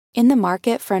In the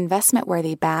market for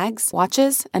investment-worthy bags,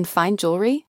 watches, and fine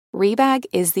jewelry, Rebag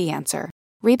is the answer.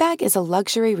 Rebag is a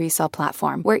luxury resale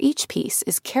platform where each piece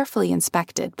is carefully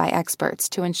inspected by experts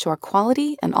to ensure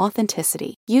quality and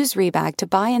authenticity. Use Rebag to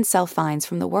buy and sell finds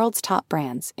from the world's top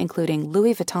brands, including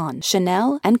Louis Vuitton,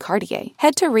 Chanel, and Cartier.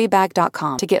 Head to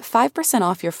Rebag.com to get 5%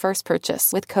 off your first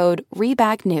purchase with code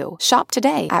REBAGNEW. Shop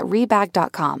today at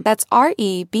Rebag.com. That's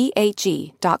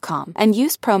REBAG.com. And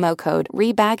use promo code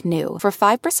REBAGNEW for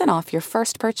 5% off your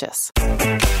first purchase.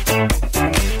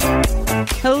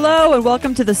 Hello and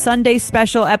welcome to the Sunday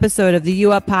special episode of the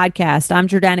U Up podcast. I'm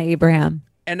Jordana Abraham.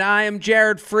 And I am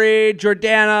Jared Freed.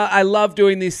 Jordana, I love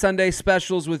doing these Sunday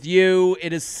specials with you.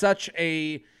 It is such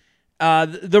a...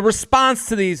 the response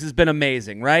to these has been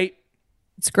amazing, right?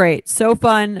 It's great. So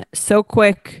fun, so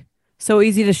quick, so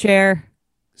easy to share.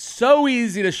 So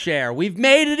easy to share. We've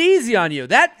made it easy on you.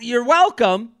 You're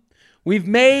welcome. We've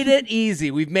made it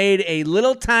easy. We've made a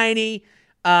little tiny...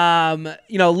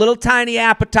 little tiny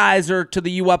appetizer to the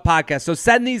U Up podcast. So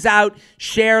send these out,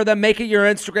 share them, make it your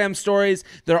Instagram stories.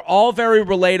 They're all very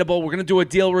relatable. We're going to do a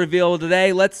deal reveal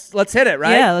today. Let's hit it,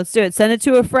 right? Yeah, let's do it. Send it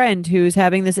to a friend who's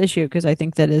having this issue because I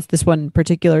think that this one in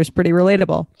particular is pretty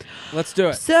relatable. Let's do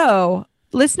it. So,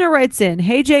 listener writes in,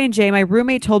 "Hey J&J, my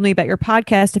roommate told me about your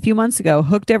podcast a few months ago.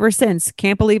 Hooked ever since.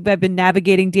 Can't believe I've been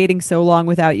navigating dating so long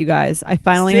without you guys. I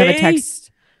finally have a text."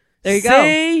 There you go.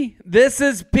 See, this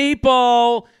is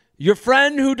people. Your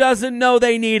friend who doesn't know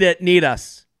they need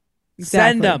us.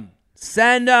 Exactly.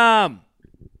 Send them.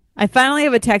 I finally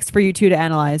have a text for you two to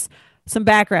analyze. Some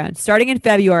background. Starting in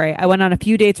February, I went on a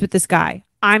few dates with this guy.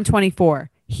 I'm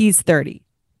 24. He's 30.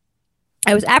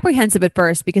 I was apprehensive at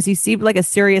first because he seemed like a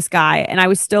serious guy and I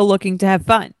was still looking to have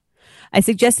fun. I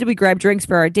suggested we grab drinks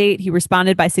for our date. He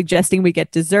responded by suggesting we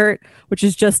get dessert, which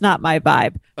is just not my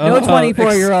vibe. No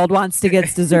 24-year-old wants to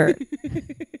get dessert.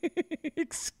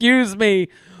 Excuse me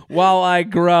while I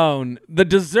groan. The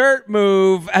dessert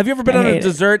move. Have you ever been on a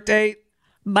dessert date?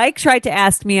 Mike tried to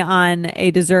ask me on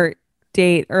a dessert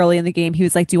date early in the game. He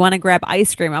was like, "Do you want to grab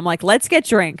ice cream?" I'm like, "Let's get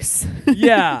drinks."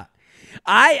 Yeah.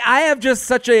 I have just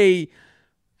such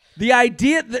the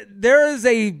idea that there is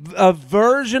a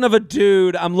version of a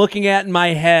dude I'm looking at in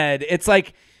my head. It's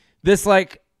like this,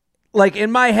 like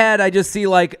in my head, I just see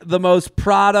like the most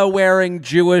Prada wearing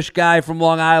Jewish guy from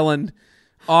Long Island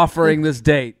offering this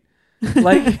date.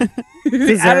 Like,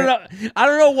 I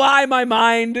don't know why my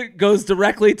mind goes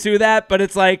directly to that, but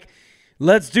it's like,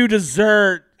 let's do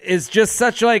dessert is just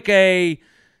such like a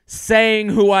saying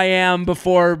who I am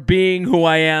before being who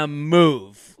I am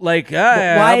move. Like,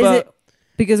 why is it?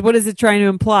 Because what is it trying to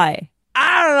imply?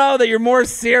 I don't know, that you're more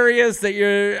serious, that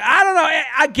you're, I don't know.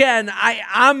 Again,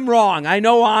 I'm wrong. I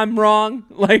know I'm wrong.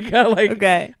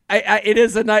 Okay. It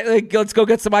is a night, like, let's go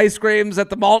get some ice creams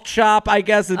at the malt shop, I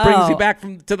guess. It brings you back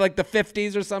to like the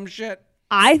 50s or some shit.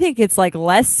 I think it's like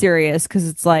less serious because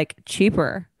it's like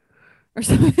cheaper or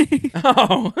something.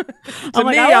 Oh.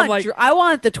 I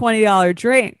want the $20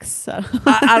 drinks. I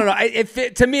don't know.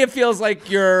 To me, it feels like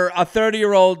you're a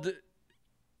 30-year-old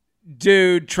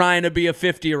dude trying to be a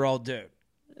 50-year-old dude.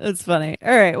 That's funny.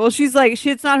 All right. Well, she's like,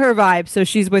 it's not her vibe, so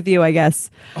she's with you, I guess.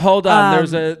 Hold on.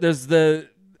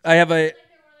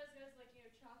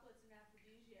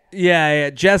 Yeah.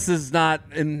 Jess is not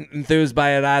enthused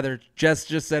by it either. Jess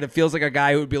just said it feels like a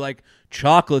guy who would be like,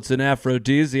 chocolate's an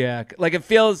aphrodisiac. Like, it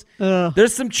feels,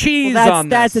 there's some cheese on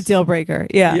this. That's a deal breaker.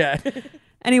 Yeah.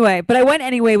 Anyway, but I went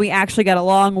anyway. We actually got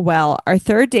along well. Our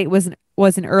third date was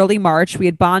in early March. We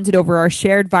had bonded over our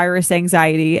shared virus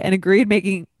anxiety and agreed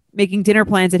making dinner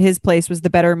plans at his place was the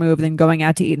better move than going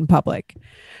out to eat in public.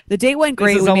 The date went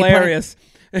great. This is hilarious.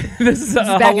 This is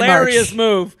a hilarious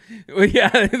move.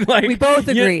 Yeah, like, we both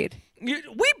agreed.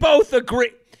 We both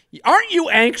agree. Aren't you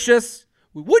anxious?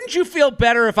 Wouldn't you feel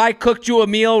better if I cooked you a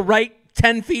meal right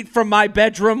 10 feet from my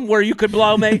bedroom where you could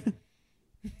blow me?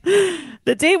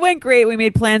 The date went great. We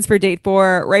made plans for date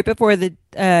 4. Right before the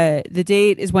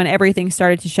date is when everything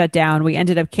started to shut down. We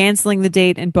ended up canceling the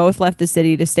date and both left the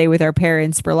city to stay with our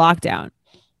parents for lockdown.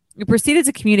 We proceeded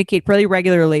to communicate pretty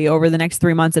regularly over the next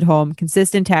 3 months at home,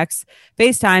 consistent texts,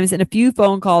 FaceTimes, and a few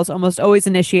phone calls, almost always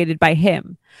initiated by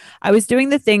him. I was doing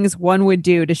the things one would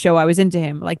do to show I was into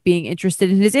him, like being interested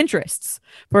in his interests.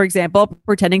 For example,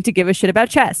 pretending to give a shit about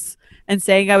chess and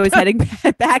saying I was heading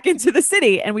back into the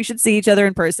city and we should see each other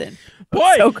in person.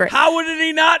 Boy, so great. How would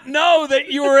he not know that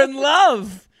you were in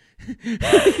love?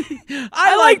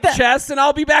 I like chess and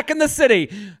I'll be back in the city.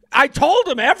 I told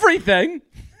him everything.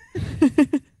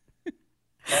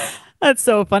 That's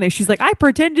so funny. She's like, I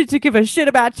pretended to give a shit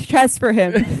about chess for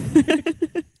him.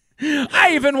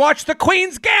 I even watched the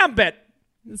Queen's Gambit.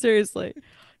 Seriously.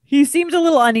 He seemed a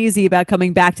little uneasy about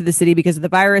coming back to the city because of the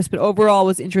virus, but overall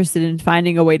was interested in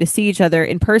finding a way to see each other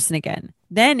in person again.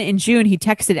 Then in June, he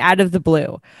texted out of the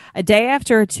blue, a day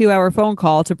after a 2-hour phone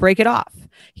call to break it off.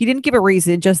 He didn't give a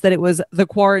reason, just that it was the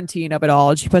quarantine of it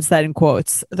all. And she puts that in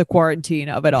quotes, the quarantine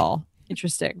of it all.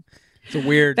 Interesting. It's a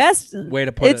weird way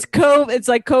to put it. It's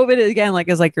like COVID again, like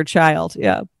is like your child.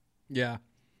 Yeah. Yeah.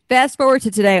 Fast forward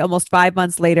to today, almost 5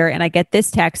 months later, and I get this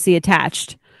text, see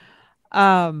attached.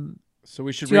 So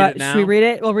we should read it now? Should we read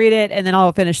it? We'll read it, and then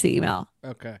I'll finish the email.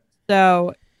 Okay.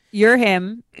 So, you're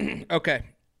him. Okay.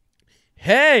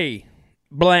 Hey,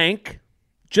 blank.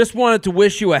 Just wanted to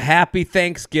wish you a happy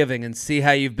Thanksgiving and see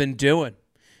how you've been doing.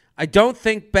 I don't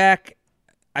think back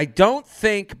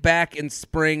in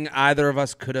spring either of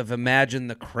us could have imagined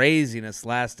the craziness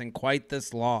lasting quite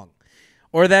this long.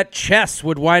 Or that chess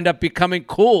would wind up becoming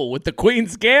cool with the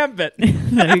Queen's Gambit.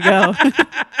 There you go.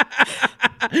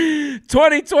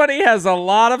 2020 has a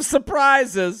lot of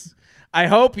surprises. I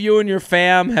hope you and your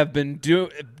fam have been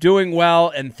doing well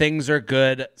and things are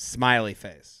good. Smiley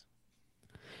face.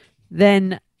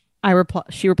 Then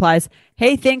she replies,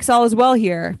 hey, thanks, all is well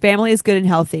here. Family is good and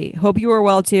healthy. Hope you are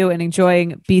well too and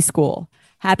enjoying B School.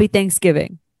 Happy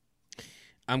Thanksgiving.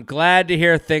 I'm glad to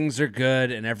hear things are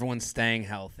good and everyone's staying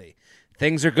healthy.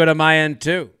 Things are good on my end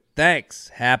too. Thanks.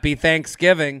 Happy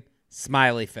Thanksgiving.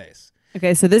 Smiley face.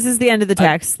 Okay, so this is the end of the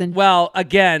text. Well,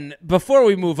 again, before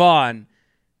we move on,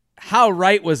 how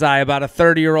right was I about a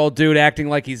 30-year-old dude acting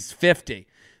like he's 50?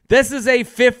 This is a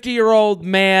 50-year-old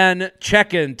man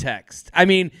check-in text. I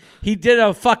mean, he did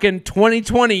a fucking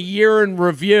 2020 year in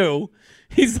review.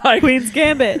 He's like, Queen's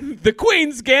Gambit. The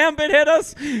Queen's Gambit hit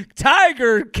us.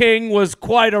 Tiger King was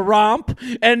quite a romp.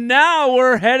 And now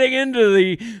we're heading into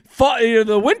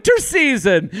the winter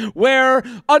season where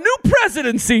a new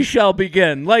presidency shall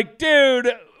begin. Like,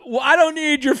 dude, I don't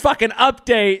need your fucking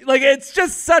update. Like, it's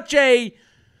just such a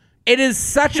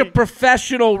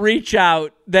professional reach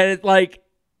out that it, like,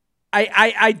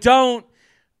 I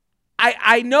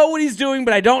know what he's doing,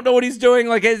 but I don't know what he's doing.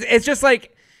 Like, it's just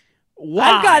like,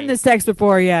 why? I've gotten this text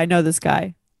before. Yeah, I know this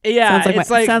guy. Yeah,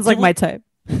 sounds like my type.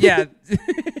 Yeah,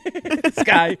 this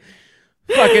guy,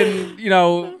 fucking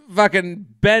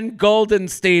Ben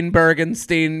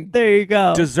Goldenstein. There you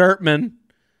go. Dessertman.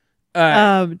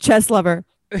 Chess lover.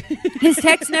 His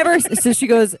text never. So she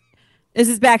goes. This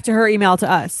is back to her email to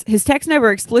us. His text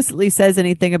never explicitly says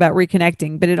anything about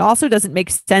reconnecting, but it also doesn't make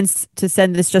sense to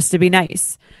send this just to be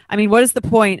nice. I mean, what is the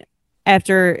point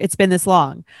after it's been this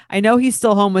long? I know he's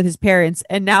still home with his parents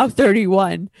and now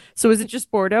 31. So is it just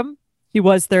boredom? He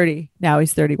was 30. Now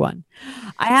he's 31.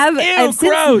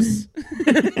 Gross.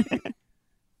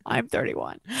 I'm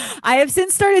 31. I have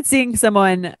since started seeing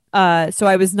someone, so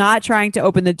I was not trying to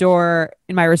open the door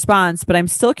in my response, but I'm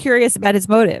still curious about his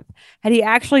motive. Had he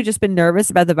actually just been nervous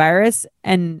about the virus,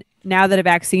 and now that a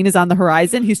vaccine is on the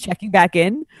horizon, he's checking back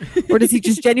in? Or does he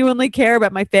just genuinely care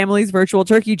about my family's virtual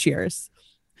turkey cheers?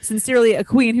 Sincerely, a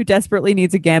queen who desperately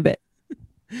needs a gambit.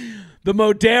 The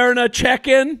Moderna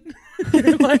check-in?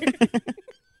 Like,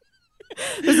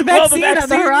 there's a vaccine on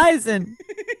the horizon.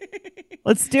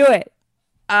 Let's do it.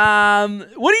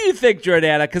 What do you think,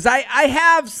 Jordana? Because I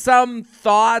have some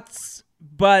thoughts,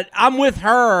 but I'm with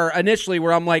her initially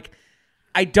where I'm like,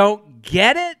 I don't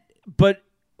get it, but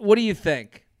what do you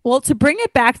think? Well, to bring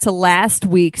it back to last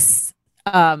week's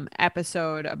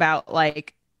episode about,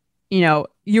 like,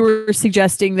 you were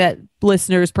suggesting that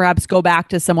listeners perhaps go back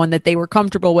to someone that they were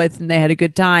comfortable with and they had a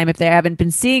good time if they haven't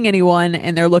been seeing anyone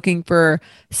and they're looking for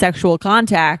sexual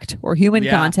contact or human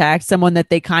contact, someone that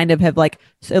they kind of have, like,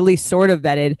 at least sort of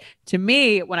vetted. To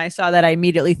me, when I saw that, I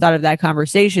immediately thought of that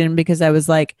conversation because I was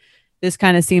like, this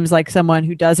kind of seems like someone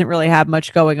who doesn't really have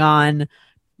much going on,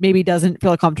 maybe doesn't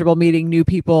feel comfortable meeting new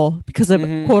people because of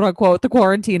quote unquote the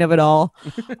quarantine of it all.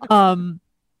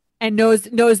 And knows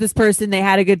this person, they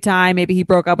had a good time. Maybe he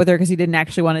broke up with her because he didn't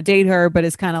actually want to date her, but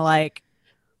is kind of like,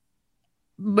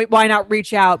 why not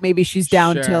reach out? Maybe she's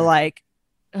down to, like,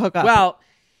 hook up. Well,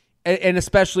 and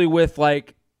especially with,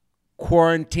 like,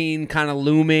 quarantine kind of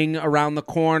looming around the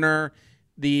corner,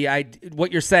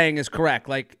 what you're saying is correct.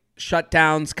 Like,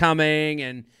 shutdowns coming,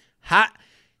 and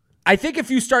I think if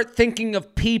you start thinking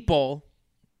of people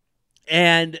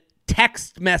and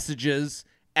text messages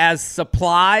as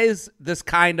supplies, this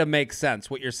kind of makes sense,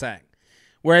 what you're saying.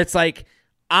 Where it's like,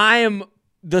 I am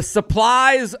the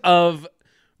supplies of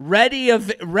readily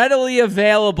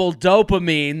available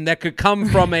dopamine that could come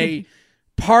from a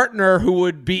partner who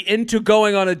would be into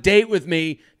going on a date with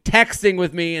me, texting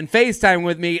with me, and FaceTime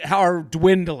with me are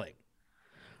dwindling.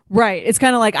 Right. It's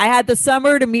kind of like I had the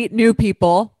summer to meet new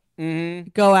people,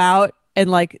 go out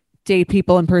and, like, date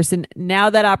people in person. Now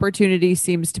that opportunity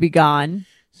seems to be gone.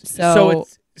 So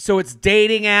it's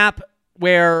dating app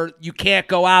where you can't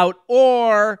go out,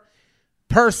 or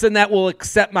person that will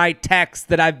accept my text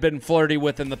that I've been flirty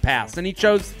with in the past. And he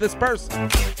chose this person.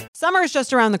 Summer is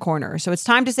just around the corner, so it's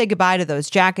time to say goodbye to those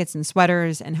jackets and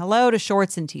sweaters and hello to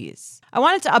shorts and tees. I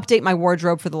wanted to update my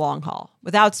wardrobe for the long haul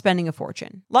without spending a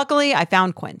fortune. Luckily, I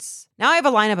found Quince. Now I have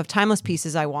a lineup of timeless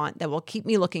pieces I want that will keep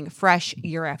me looking fresh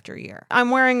year after year.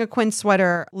 I'm wearing a Quince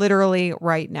sweater literally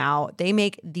right now. They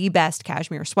make the best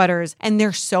cashmere sweaters, and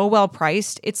they're so well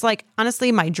priced. It's like,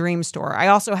 honestly, my dream store. I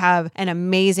also have an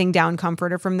amazing down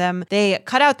comforter from them. They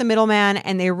cut out the middleman,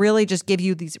 and they really just give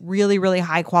you these really, really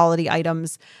high quality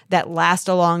items that last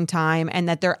a long time and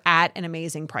that they're at an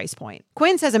amazing price point.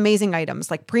 Quince has amazing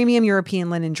items like premium European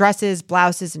linen dresses,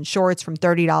 blouses, and shorts from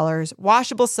 $30,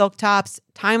 washable silk tops,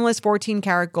 timeless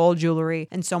 14-karat gold jewelry,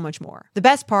 and so much more. The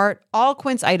best part, all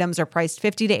Quince items are priced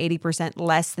 50 to 80%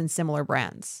 less than similar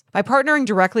brands. By partnering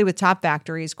directly with top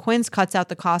factories, Quince cuts out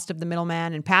the cost of the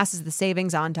middleman and passes the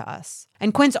savings on to us.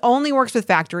 And Quince only works with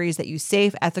factories that use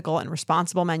safe, ethical, and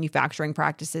responsible manufacturing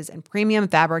practices and premium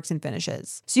fabrics and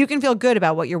finishes, so you can feel good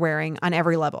about what you're wearing on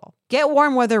every level. Get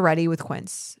warm weather ready with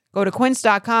Quince. Go to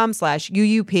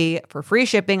quince.com/UUP for free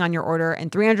shipping on your order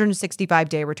and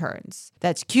 365-day returns.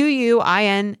 That's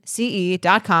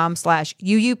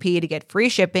QUINCE.com/UUP to get free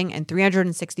shipping and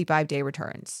 365-day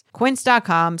returns.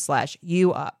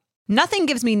 Quince.com/UUP. Nothing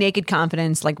gives me naked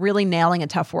confidence like really nailing a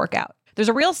tough workout. There's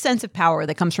a real sense of power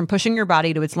that comes from pushing your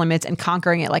body to its limits and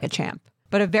conquering it like a champ.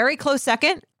 But a very close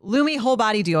second, Lumi Whole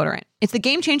Body Deodorant. It's the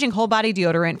game-changing whole body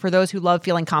deodorant for those who love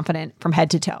feeling confident from head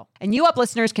to toe. And You Up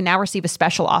listeners can now receive a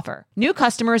special offer. New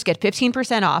customers get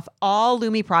 15% off all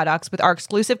Lumi products with our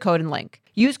exclusive code and link.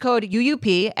 Use code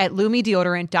UUP at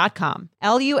LumiDeodorant.com.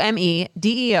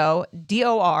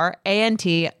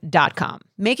 LumiDeodorant.com.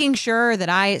 Making sure that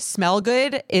I smell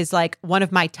good is like one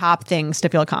of my top things to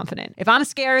feel confident. If I'm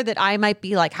scared that I might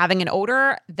be like having an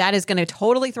odor, that is going to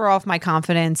totally throw off my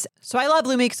confidence. So I love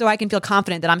Lumi so I can feel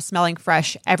confident that I'm smelling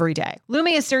fresh every day.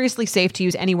 Lumi is seriously safe to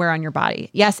use anywhere on your body.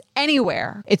 Yes,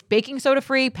 anywhere. It's baking soda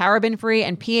free, paraben free,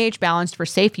 and pH balanced for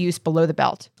safe use below the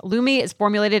belt. Lumi is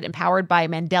formulated and powered by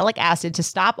mandelic acid to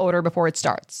stop odor before it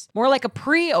starts. More like a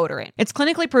pre-odorant. It's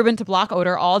clinically proven to block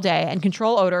odor all day and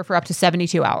control odor for up to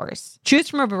 72 hours. Choose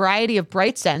from a variety of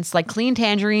bright scents like clean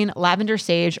tangerine, lavender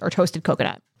sage, or toasted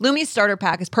coconut. Lumi's starter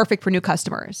pack is perfect for new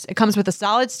customers. It comes with a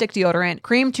solid stick deodorant,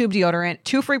 cream tube deodorant,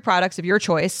 2 free products of your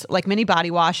choice, like mini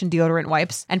body wash and deodorant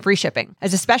wipes, and free shipping.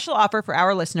 As a special offer for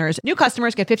our listeners, new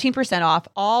customers get 15% off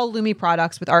all Lumi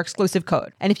products with our exclusive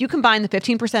code. And if you combine the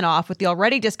 15% off with the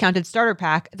already discounted starter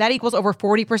pack, that equals over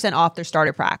 40% off their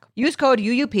starter pack. Use code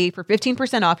UUP for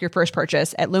 15% off your first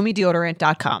purchase at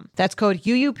LumiDeodorant.com. That's code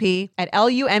UUP at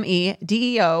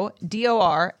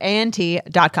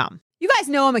LumiDeodorant.com. You guys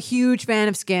know I'm a huge fan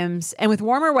of Skims, and with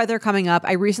warmer weather coming up,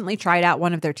 I recently tried out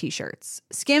one of their t-shirts.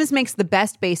 Skims makes the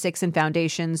best basics and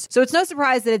foundations, so it's no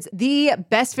surprise that it's the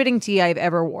best fitting tee I've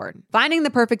ever worn. Finding the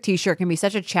perfect t-shirt can be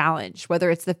such a challenge, whether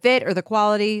it's the fit or the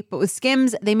quality, but with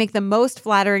Skims, they make the most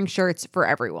flattering shirts for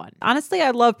everyone. Honestly,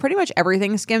 I love pretty much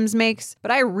everything Skims makes,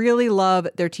 but I really love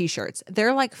their t-shirts.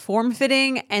 They're like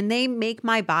form-fitting, and they make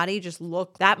my body just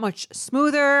look that much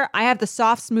smoother. I have the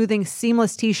soft, smoothing,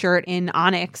 seamless t-shirt in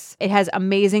Onyx. It has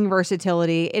amazing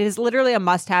versatility. It is literally a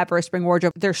must-have for a spring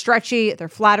wardrobe. They're stretchy, they're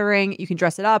flattering, you can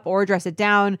dress it up or dress it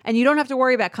down, and you don't have to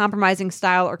worry about compromising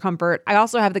style or comfort. I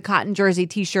also have the cotton jersey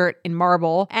t-shirt in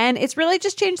marble, and it's really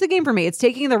just changed the game for me. It's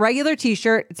taking the regular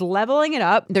t-shirt, it's leveling it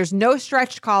up. There's no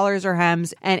stretched collars or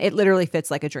hems, and it literally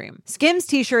fits like a dream. Skims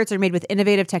t-shirts are made with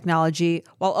innovative technology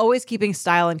while always keeping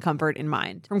style and comfort in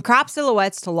mind. From crop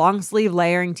silhouettes to long sleeve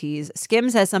layering tees,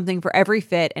 Skims has something for every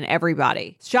fit and every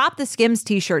body. Shop the Skims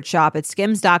t-shirt shop at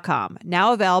skims.com,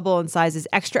 now available in sizes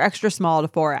extra, extra small to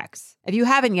 4X. If you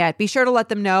haven't yet, be sure to let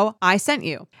them know I sent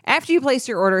you. After you place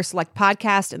your order, select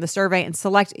podcast in the survey and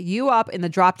select You Up in the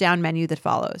drop-down menu that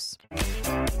follows.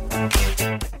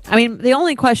 I mean, the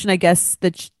only question I guess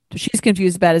that she's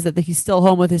confused about is that he's still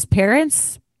home with his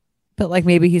parents, but like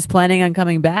maybe he's planning on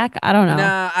coming back. I don't know.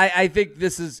 Nah, I think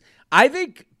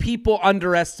people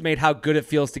underestimate how good it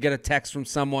feels to get a text from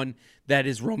someone that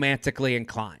is romantically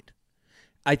inclined.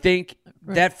 I think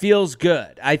that feels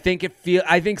good. I think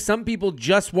some people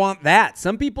just want that.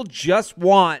 Some people just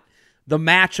want the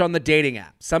match on the dating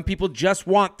app. Some people just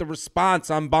want the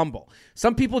response on Bumble.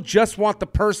 Some people just want the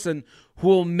person who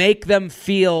will make them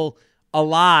feel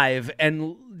alive,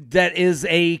 and that is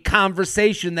a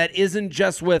conversation that isn't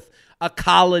just with a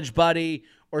college buddy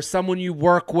or someone you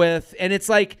work with. And it's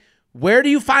like, where do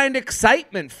you find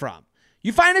excitement from?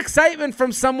 You find excitement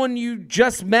from someone you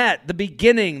just met, the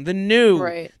beginning, the new.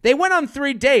 Right. They went on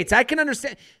 3 dates. I can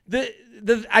understand.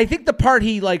 I think the part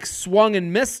he like swung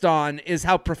and missed on is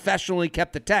how professionally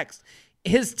kept the text.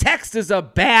 His text is a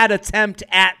bad attempt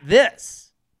at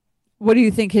this. What do you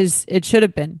think it should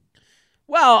have been?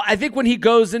 Well, I think when he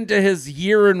goes into his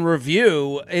year in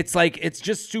review, it's like it's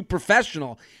just too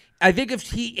professional. I think if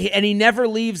he never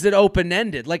leaves it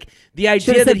open-ended. Like the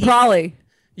idea that he probably.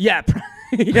 Yeah.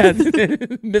 Yeah,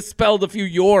 misspelled a few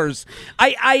yours.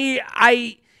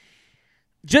 I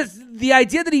just the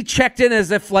idea that he checked in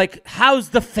as if like, how's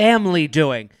the family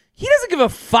doing? He doesn't give a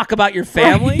fuck about your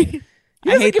family. He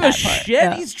doesn't give a shit.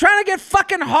 Yeah. He's trying to get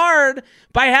fucking hard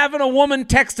by having a woman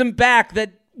text him back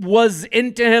that was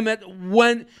into him at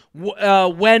when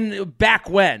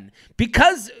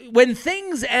because when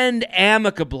things end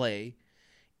amicably,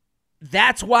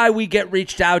 that's why we get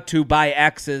reached out to by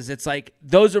exes. It's like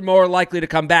those are more likely to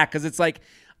come back because it's like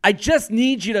I just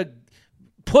need you to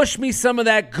push me some of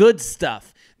that good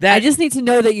stuff. That I just need to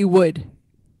know that you would.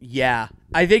 Yeah,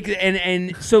 I think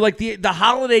and so like the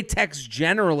holiday text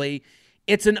generally,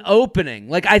 it's an opening.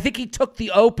 Like I think he took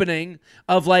the opening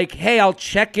of like, hey, I'll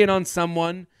check in on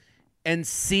someone and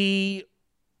see,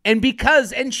 and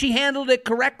she handled it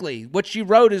correctly. What she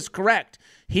wrote is correct.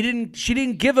 She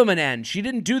didn't give him an end. She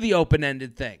didn't do the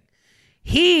open-ended thing.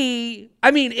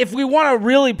 If we want to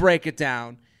really break it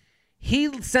down,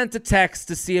 he sent a text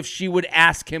to see if she would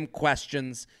ask him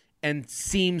questions and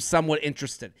seem somewhat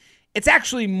interested. It's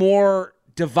actually more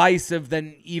divisive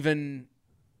than even,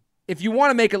 if you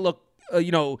want to make it look,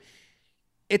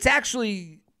 it's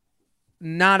actually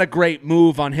not a great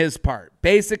move on his part.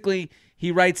 Basically,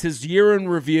 he writes his year in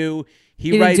review.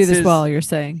 He didn't do this well, you're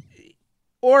saying.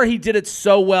 Or he did it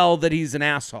so well that he's an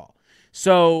asshole.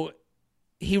 So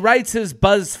he writes his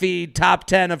BuzzFeed top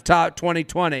 10 of top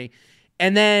 2020,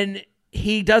 and then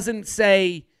he doesn't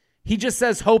say, he just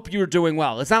says, hope you're doing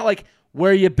well. It's not like,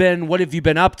 where you been, what have you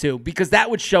been up to? Because that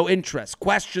would show interest.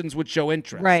 Questions would show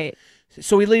interest. Right.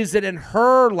 So he leaves it in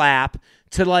her lap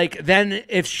to like, then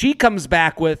if she comes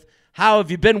back with, how have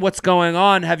you been? What's going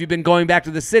on? Have you been going back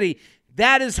to the city?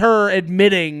 That is her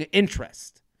admitting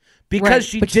interest. Because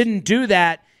she didn't do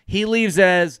that, he leaves it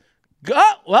as,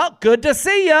 oh, well, good to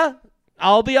see ya.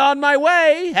 I'll be on my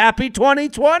way. Happy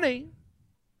 2020.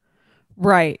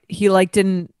 Right. He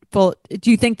didn't do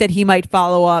you think that he might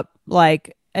follow up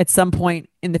like at some point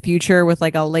in the future with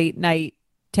like a late night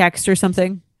text or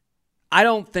something? I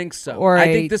don't think so. Or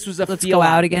I think this was a let's feel go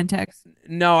out again text.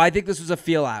 No, I think this was a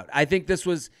feel out. I think this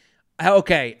was,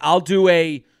 okay, I'll do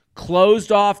a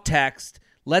closed off text.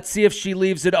 Let's see if she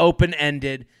leaves it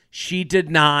open-ended. She did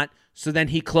not. So then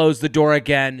he closed the door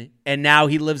again. And now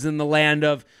he lives in the land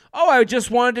of, oh, I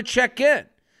just wanted to check in.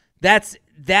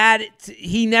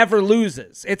 He never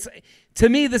loses. To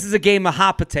me, this is a game of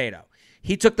hot potato.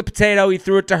 He took the potato, he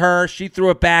threw it to her, she threw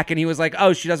it back, and he was like,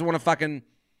 oh, she doesn't want to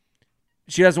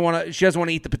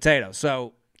eat the potato.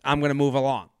 So I'm going to move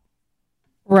along.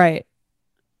 Right.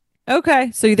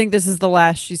 Okay. So you think this is the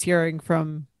last she's hearing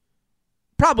from?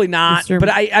 Probably not. But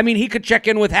I mean, he could check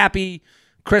in with happy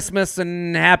Christmas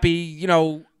and happy,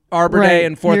 Arbor Day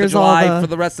and 4th of July for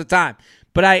the rest of the time.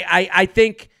 But I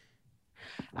think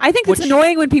it's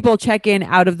annoying when people check in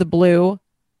out of the blue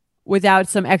without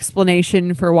some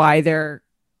explanation for why they're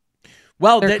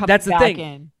that's the thing.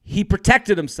 In. He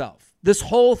protected himself. This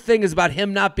whole thing is about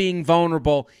him not being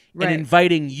vulnerable and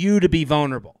inviting you to be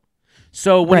vulnerable.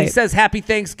 So when he says Happy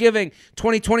Thanksgiving,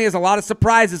 2020 has a lot of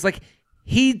surprises. Like,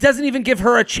 he doesn't even give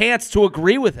her a chance to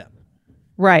agree with him.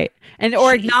 Right. And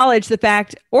acknowledge the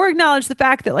fact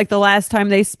that like the last time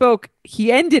they spoke,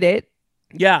 he ended it.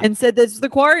 Yeah. And said this is the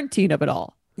quarantine of it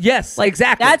all. Yes, like,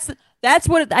 exactly. That's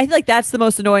what I feel like that's the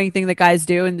most annoying thing that guys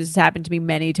do. And this has happened to me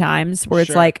many times where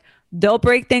it's like they'll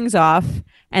break things off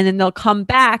and then they'll come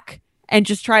back and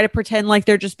just try to pretend like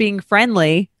they're just being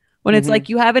friendly when it's like,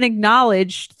 you haven't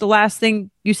acknowledged the last thing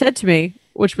you said to me,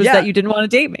 which was that you didn't want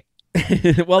to date me.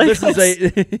 Well, this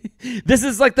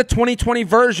is like the 2020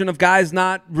 version of guys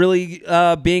not really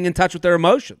being in touch with their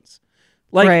emotions.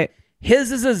 Like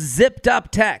his is a zipped up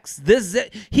text.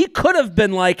 He could have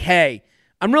been like, hey,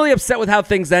 I'm really upset with how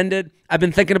things ended. I've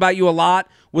been thinking about you a lot.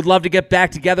 Would love to get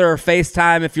back together or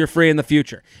FaceTime if you're free in the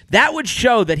future. That would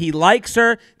show that he likes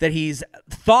her, that he's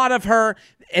thought of her,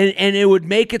 and it would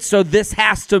make it so this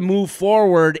has to move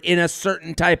forward in a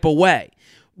certain type of way.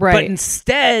 Right. But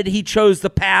instead, he chose the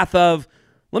path of,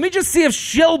 let me just see if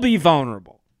she'll be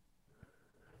vulnerable.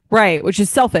 Right, which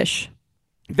is selfish.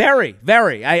 Very,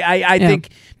 very. I think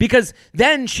because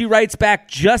then she writes back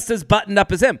just as buttoned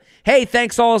up as him. Hey,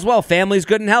 thanks, all is well. Family's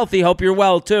good and healthy. Hope you're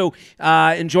well too.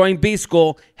 Enjoying B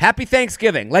school. Happy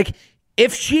Thanksgiving. Like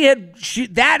if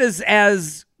that is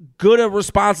as good a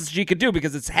response as she could do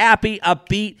because it's happy,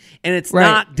 upbeat, and it's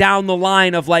not down the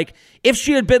line of like if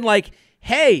she had been like,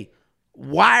 hey,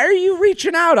 why are you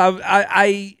reaching out?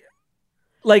 I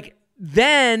like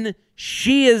then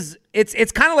she is.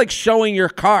 It's kind of like showing your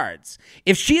cards.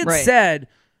 If she had said,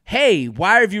 hey,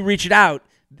 why have you reached out?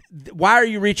 Why are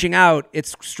you reaching out?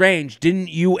 It's strange. Didn't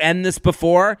you end this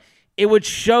before? It would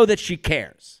show that she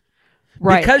cares.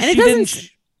 Right. Because and she didn't.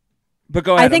 But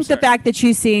go ahead. I think the fact that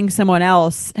she's seeing someone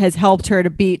else has helped her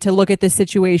to look at the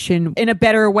situation in a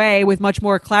better way with much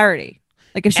more clarity.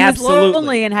 Like if she was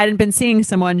lonely and hadn't been seeing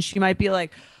someone, she might be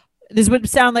like, this would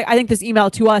sound like, I think this email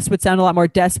to us would sound a lot more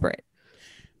desperate.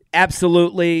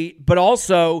 Absolutely. But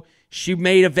also she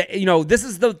made this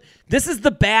is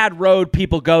the bad road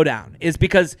people go down is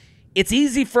because it's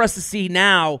easy for us to see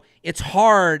now. It's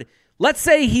hard. Let's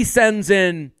say he sends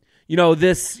in,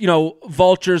 this,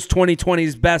 Vulture's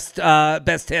 2020's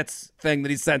best hits thing that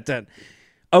he sent in.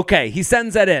 Okay. He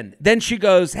sends that in. Then she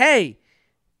goes, hey,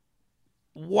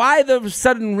 why the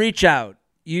sudden reach out?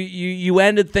 You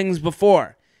ended things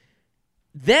before.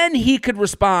 Then he could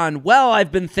respond, well,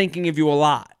 I've been thinking of you a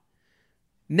lot.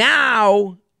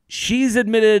 Now she's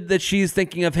admitted that she's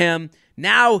thinking of him.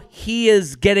 Now he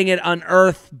is getting it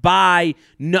unearthed by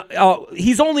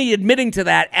he's only admitting to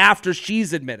that after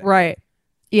she's admitted. Right.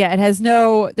 Yeah, there's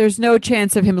no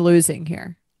chance of him losing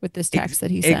here with this text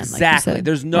that he sent. Exactly. Like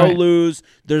there's no lose.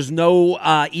 There's no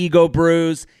ego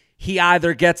bruise. He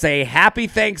either gets a happy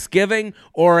Thanksgiving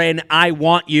or an I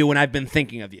want you and I've been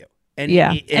thinking of you. And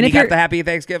he got the happy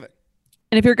Thanksgiving.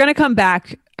 And if you're going to come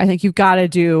back, I think you've got to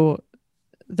do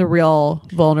the real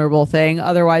vulnerable thing.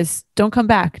 Otherwise, don't come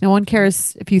back. No one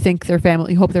cares if you think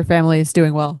you hope their family is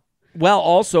doing well. Well,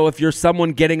 also, if you're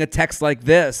someone getting a text like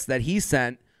this that he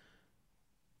sent,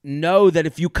 know that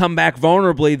if you come back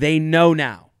vulnerably, they know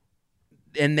now.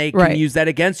 And they can use that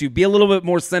against you. Be a little bit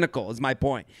more cynical is my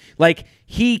point. Like,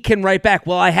 he can write back,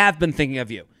 well, I have been thinking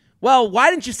of you. Well, why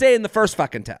didn't you say it in the first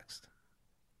fucking text?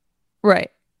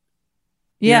 Right.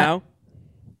 Yeah.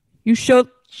 You show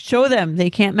them they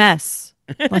can't mess.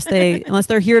 unless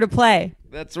they're here to play.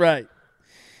 That's right.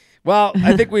 Well,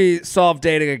 I think we solved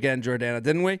dating again, Jordana,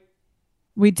 didn't we?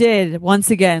 We did. Once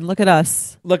again. Look at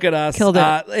us. Killed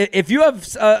it. If you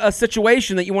have a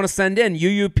situation that you want to send in,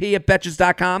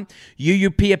 uup@betches.com,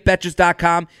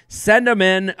 uup@betches.com. Send them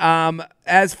in.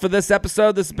 As for this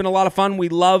episode, this has been a lot of fun. We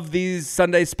love these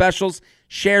Sunday specials.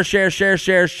 Share.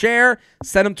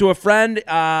 Send them to a friend.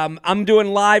 I'm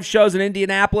doing live shows in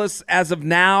Indianapolis as of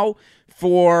now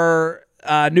for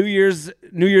New Year's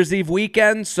Eve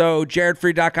weekend. So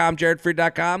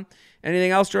jaredfreed.com.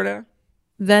 Anything else, Jordana?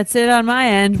 That's it on my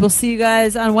end. We'll see you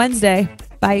guys on Wednesday.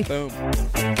 Bye. Boom.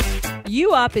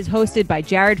 You Up is hosted by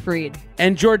Jared Freed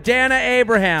and Jordana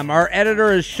Abraham. Our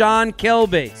editor is Sean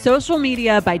Kilby. Social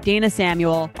media by Dana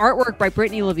Samuel. Artwork by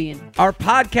Brittany Levine. Our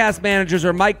podcast managers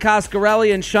are Mike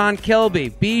Coscarelli and Sean Kilby.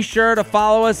 Be sure to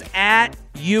follow us at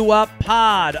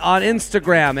UUpPod on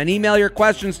Instagram and email your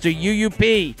questions to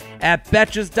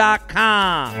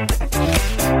uup@betches.com.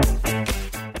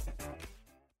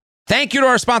 Thank you to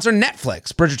our sponsor,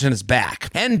 Netflix. Bridgerton is back.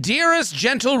 And dearest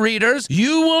gentle readers,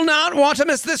 you will not want to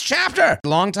miss this chapter.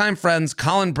 Longtime friends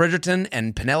Colin Bridgerton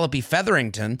and Penelope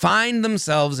Featherington find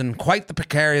themselves in quite the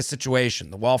precarious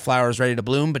situation. The wallflower is ready to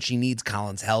bloom, but she needs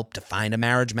Colin's help to find a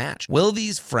marriage match. Will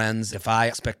these friends defy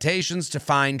expectations to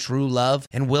find true love?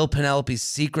 And will Penelope's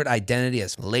secret identity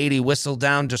as Lady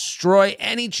Whistledown destroy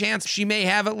any chance she may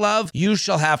have at love? You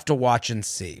shall have to watch and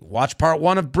see. Watch part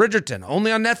 1 of Bridgerton,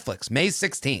 only on Netflix, May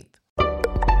 16th.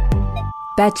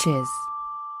 Betches.